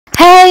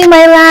Hey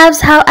my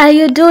loves, how are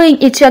you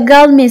doing? It's your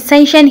girl Mmiss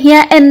Sunshine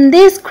here, and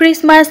this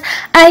Christmas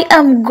I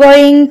am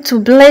going to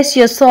bless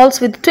your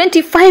souls with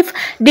 25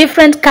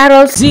 different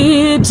carols.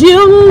 Did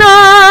you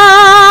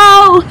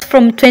know?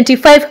 From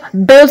 25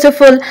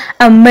 beautiful,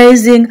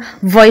 amazing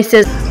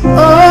voices.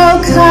 Oh,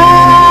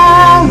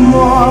 come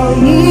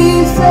on,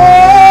 ye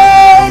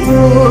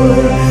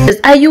faithful.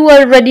 Are you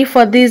all ready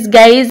for this,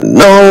 guys?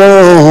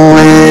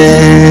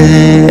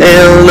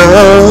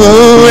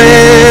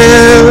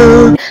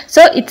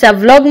 So it's a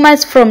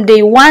vlogmas from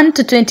day 1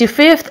 to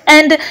 25th,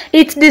 and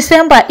it's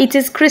December. It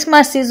is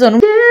Christmas season.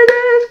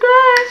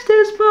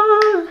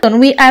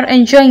 We are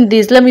enjoying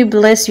this. Let me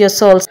bless your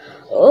souls.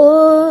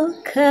 Oh,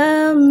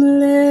 come,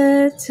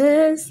 let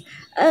us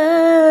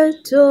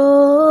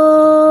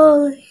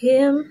adore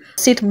him.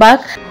 Sit back.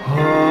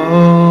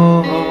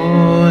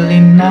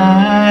 Holy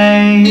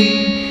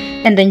night.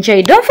 And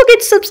enjoy. Don't forget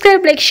to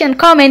subscribe, like, share, and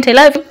comment. I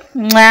love you.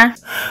 Mwah.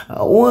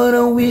 I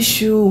wanna wish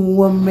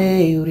you a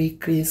Merry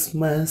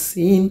Christmas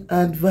in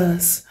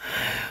advance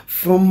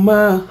from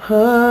my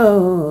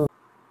heart.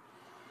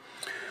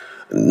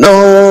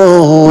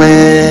 Noel,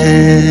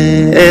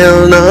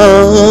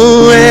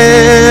 Noel,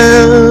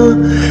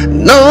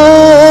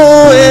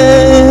 Noel,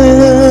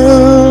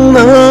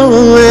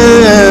 Noel.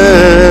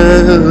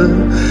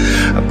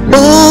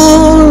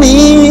 Born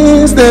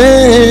is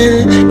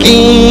the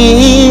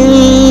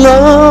King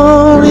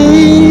of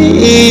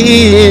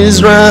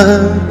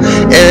Israel.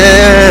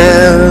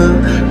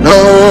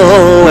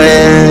 Noel,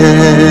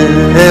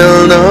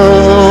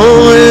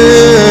 Noel,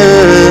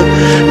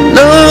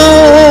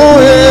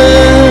 Noel,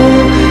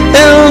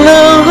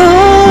 Noel.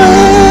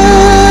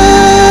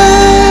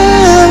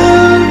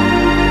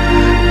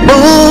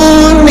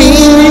 Born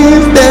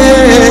is the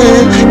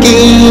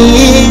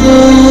King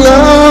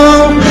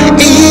of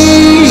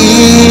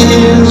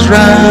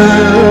Israel.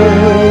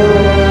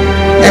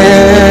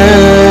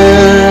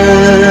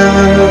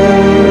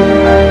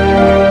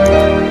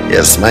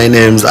 Yes, my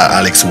name's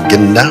Alex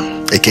Mugenda,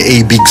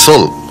 aka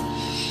Bigsoul.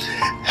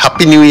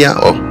 Happy New Year,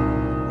 or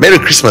Merry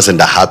Christmas and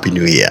a Happy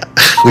New Year.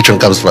 Which one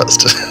comes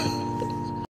first?